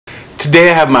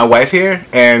Today I have my wife here,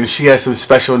 and she has some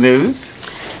special news.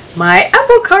 My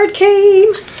Apple Card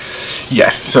came!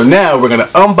 Yes, so now we're going to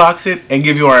unbox it and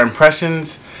give you our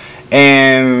impressions,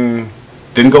 and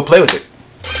then go play with it.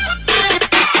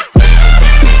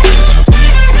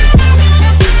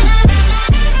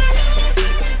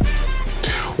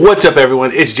 What's up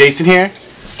everyone, it's Jason here.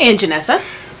 And Janessa.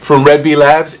 From Red Bee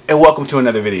Labs, and welcome to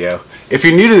another video. If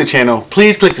you're new to the channel,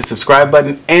 please click the subscribe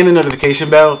button and the notification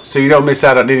bell so you don't miss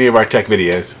out on any of our tech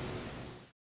videos.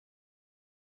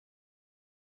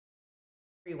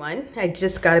 Everyone, I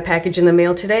just got a package in the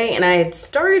mail today and I had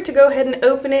started to go ahead and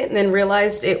open it and then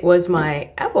realized it was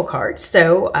my Apple Card.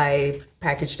 So I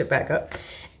packaged it back up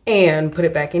and put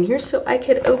it back in here so I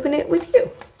could open it with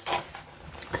you.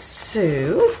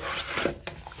 So,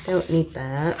 don't need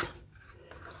that.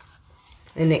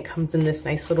 And it comes in this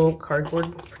nice little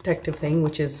cardboard protective thing,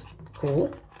 which is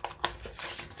cool.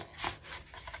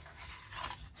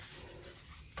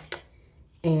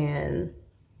 And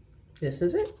this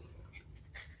is it.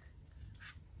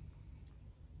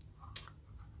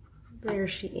 There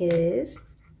she is.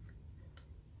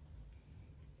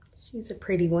 She's a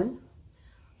pretty one.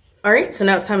 All right, so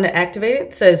now it's time to activate it.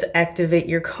 It says activate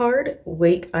your card,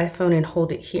 wake iPhone and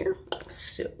hold it here.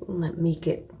 So let me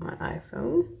get my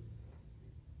iPhone.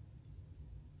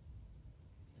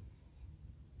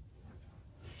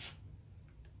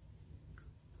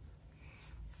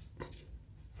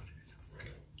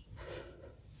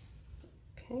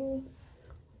 Okay,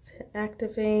 let's hit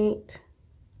activate.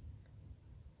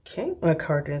 Okay, my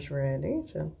card is ready,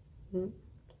 so.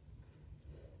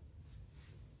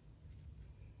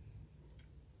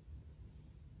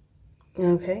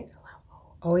 Okay,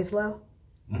 always low?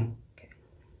 Mm-hmm. Okay.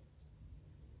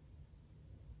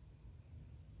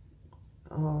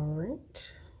 All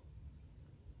right.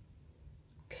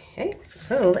 Okay,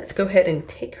 so let's go ahead and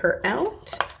take her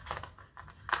out.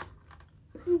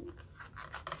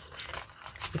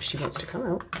 If she wants to come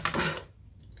out.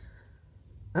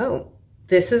 Oh,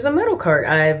 this is a metal card.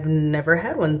 I've never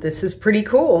had one. This is pretty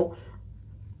cool.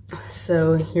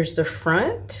 So here's the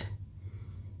front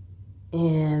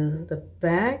and the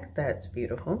back. That's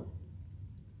beautiful.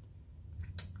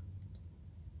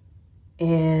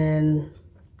 And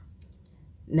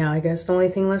now I guess the only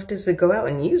thing left is to go out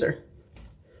and use her.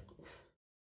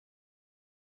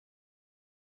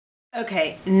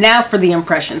 Okay, now for the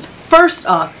impressions. First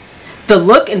off, the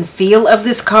look and feel of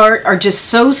this card are just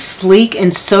so sleek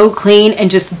and so clean and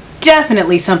just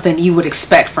definitely something you would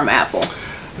expect from Apple.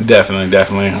 Definitely.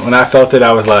 When I felt it,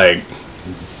 I was like,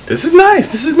 this is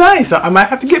nice. I might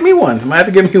have to get me one.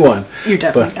 You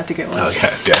definitely have to get one. Oh,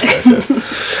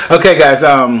 yes. Okay, guys,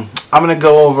 I'm going to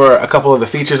go over a couple of the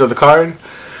features of the card.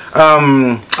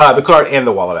 The card and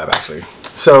the wallet app, actually.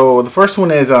 So the first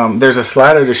one is there's a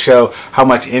slider to show how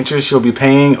much interest you'll be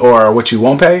paying or what you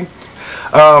won't pay.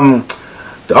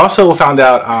 Also found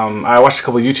out, I watched a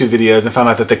couple of YouTube videos and found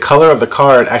out that the color of the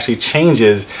card actually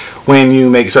changes when you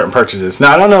make certain purchases.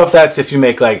 Now I don't know if that's if you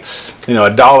make like, you know,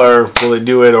 $1, will it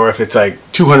do it, or if it's like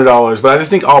 $200, but I just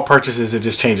think all purchases it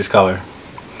just changes color.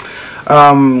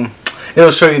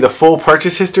 It'll show you the full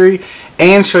purchase history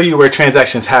and show you where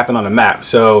transactions happen on the map.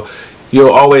 So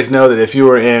you'll always know that if you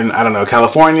were in, I don't know,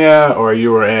 California, or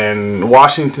you were in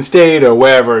Washington State or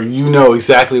wherever, you know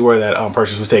exactly where that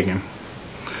purchase was taken.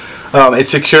 It's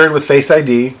secured with Face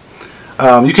ID.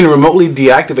 You can remotely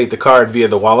deactivate the card via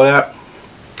the wallet app.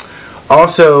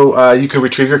 Also, you can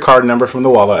retrieve your card number from the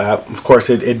wallet app. Of course,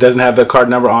 it doesn't have the card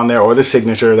number on there or the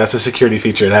signature. That's a security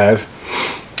feature it has.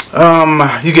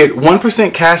 You get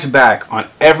 1% cash back on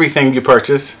everything you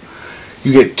purchase.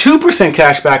 You get 2%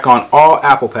 cash back on all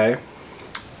Apple Pay.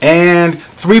 And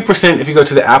 3% if you go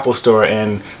to the Apple Store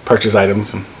and purchase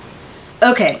items.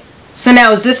 Okay, so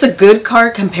now is this a good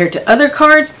card compared to other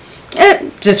cards?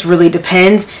 It just really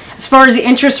depends. As far as the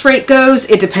interest rate goes,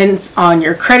 it depends on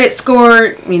your credit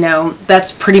score. You know,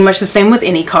 that's pretty much the same with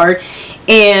any card.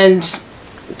 And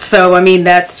so, I mean,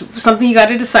 that's something you got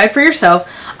to decide for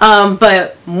yourself.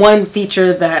 But one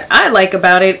feature that I like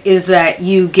about it is that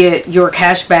you get your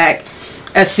cash back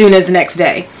as soon as the next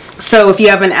day. So if you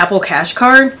have an Apple Cash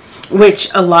card, which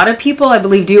a lot of people I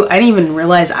believe do, I didn't even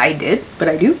realize I did, but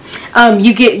I do,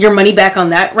 you get your money back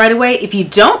on that right away. If you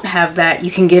don't have that,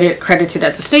 you can get it credited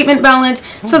as a statement balance.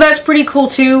 So that's pretty cool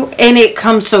too, and it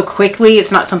comes so quickly.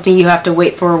 It's not something you have to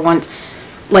wait for once,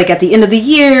 like at the end of the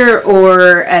year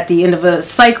or at the end of a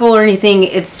cycle or anything.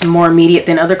 It's more immediate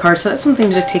than other cards, so that's something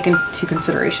to take into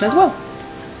consideration as well.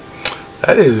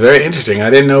 That is very interesting. I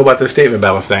didn't know about the statement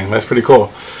balance thing. That's pretty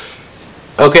cool.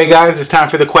 Okay guys, it's time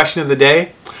for the question of the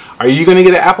day. Are you going to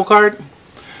get an Apple Card?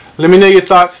 Let me know your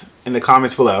thoughts in the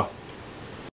comments below.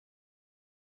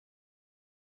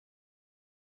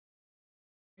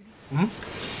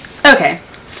 Okay,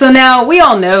 so now we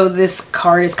all know this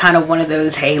card is kind of one of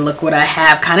those, hey, look what I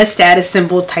have, kind of status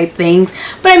symbol type things.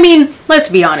 But I mean, let's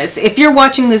be honest, if you're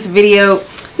watching this video,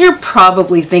 you're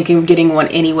probably thinking of getting one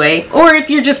anyway. Or if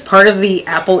you're just part of the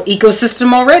Apple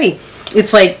ecosystem already,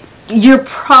 it's like you're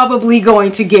probably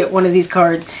going to get one of these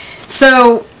cards.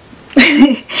 So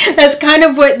that's kind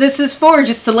of what this is for,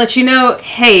 just to let you know,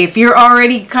 hey, if you're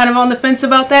already kind of on the fence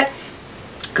about that,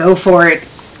 go for it.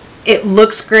 It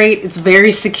looks great, it's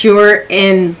very secure,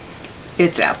 and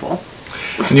it's Apple.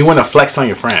 And you want to flex on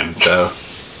your friends. So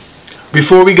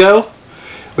before we go,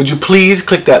 would you please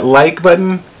click that like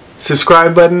button,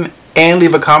 subscribe button, and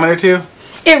leave a comment or two?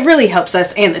 It really helps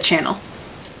us and the channel.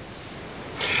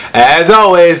 As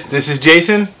always, this is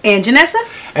Jason And Janessa.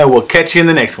 and we'll catch you in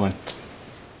the next one.